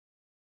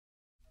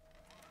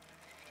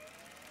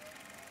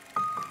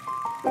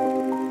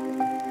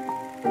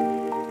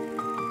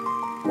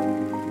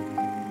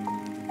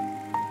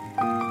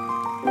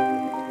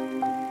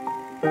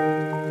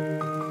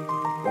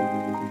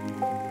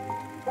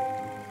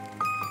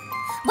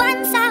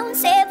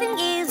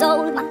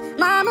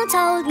My mama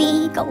told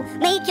me, go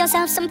make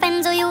yourself some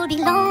friends or you'll be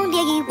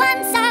lonely.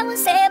 Once I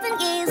was 7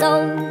 years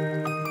old.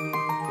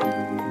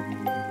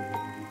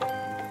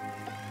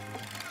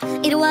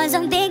 It was a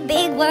big,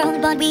 big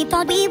world, but we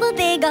thought we were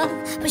bigger,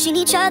 pushing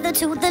each other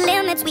to the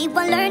limits, we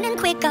were learning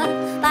quicker.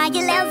 By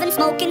 11,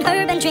 smoking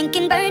herb and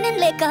drinking burning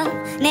liquor.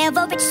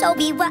 Never rich, so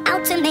we were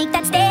out to make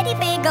that steady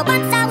figure.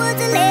 Once I was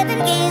 11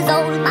 years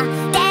old, my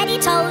daddy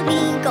told me,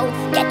 go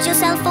get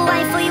yourself a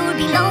wife or you'll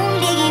be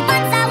lonely.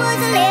 Once I was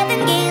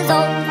 11 years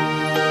old.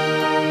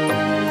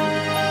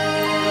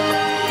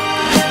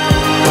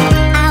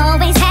 I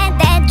always had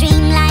that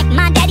dream like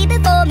my daddy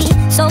before me,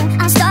 so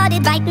I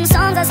started writing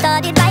songs, I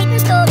started writing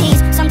stories.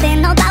 Something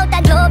about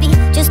that glory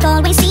just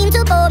always seemed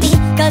to bore me,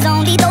 cause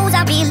only those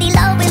I really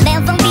love will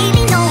ever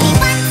really know me.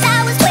 Once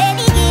I was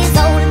 20 years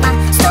old, my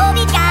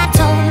story got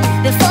told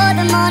before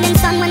the morning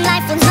sun when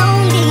life was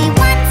lonely.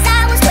 Once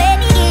I was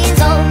 20 years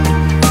old.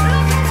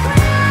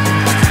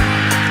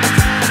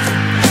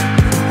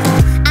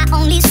 I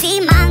only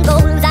see my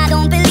goals, I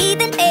don't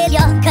believe in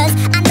failure, cause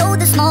I know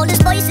the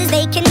smallest voices,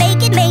 they can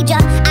make it major.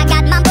 I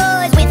got my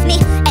boys with me,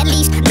 at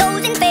least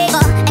those in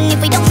favor, and if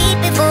we don't meet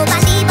before I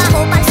leave, I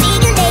hope I'll see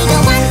you later.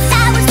 Once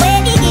I was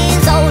 20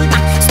 years old, my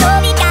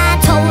story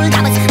got told.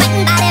 I was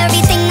writing about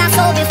everything I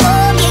saw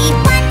before me.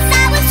 Once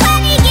I was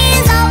 20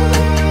 years old.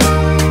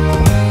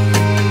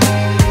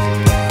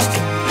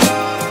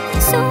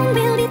 Soon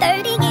we'll be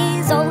 30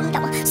 years old.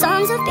 Our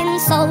songs have been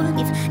sold.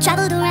 We've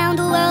traveled around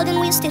the world and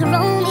we're still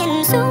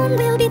roaming. Soon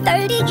we'll be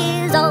 30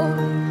 years old.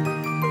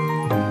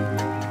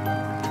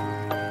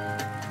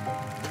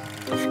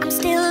 I'm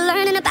still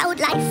learning about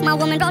life. My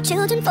woman brought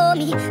children for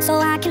me, so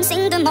I can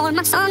sing them all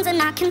my songs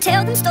and I can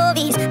tell them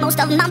stories. Most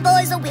of my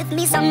boys are with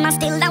me, some are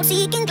still out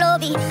seeking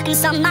glory, and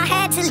some I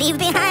had to leave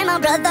behind. My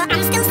brother,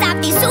 I'm still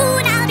sappy.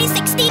 Soon I'll be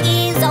 60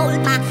 years old.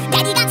 My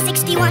daddy got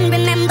 61.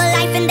 Remember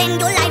life and then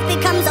your life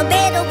becomes a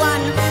better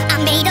one. I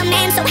made a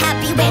man so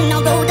happy when I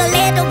wrote a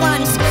letter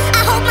once.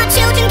 I hope my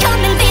children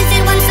come and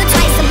visit once or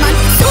twice a month.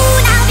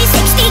 Soon I'll be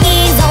 60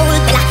 years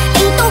old. Will I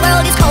think the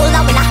world is cold,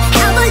 or will I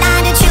have a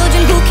lot of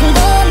children who can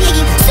bore me?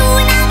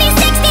 Soon I'll be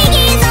 60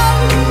 years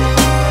old.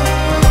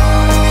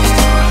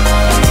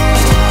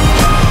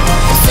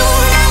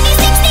 Soon I'll be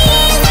 60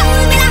 years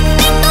old. Will I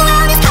think the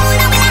world is cold,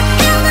 or will I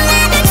have a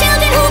lot of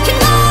children who can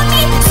bore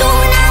me?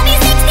 Soon I'll be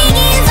 60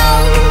 years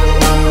old.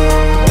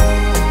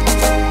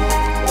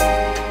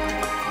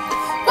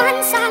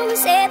 Once I was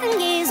 7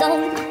 years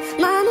old,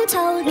 mama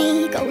told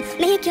me, go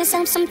make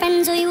yourself some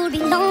friends or you'll be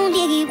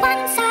lonely.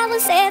 Once I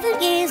was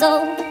 7 years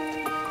old.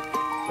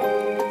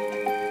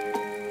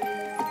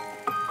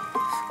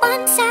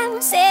 Once I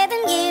was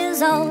 7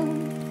 years old.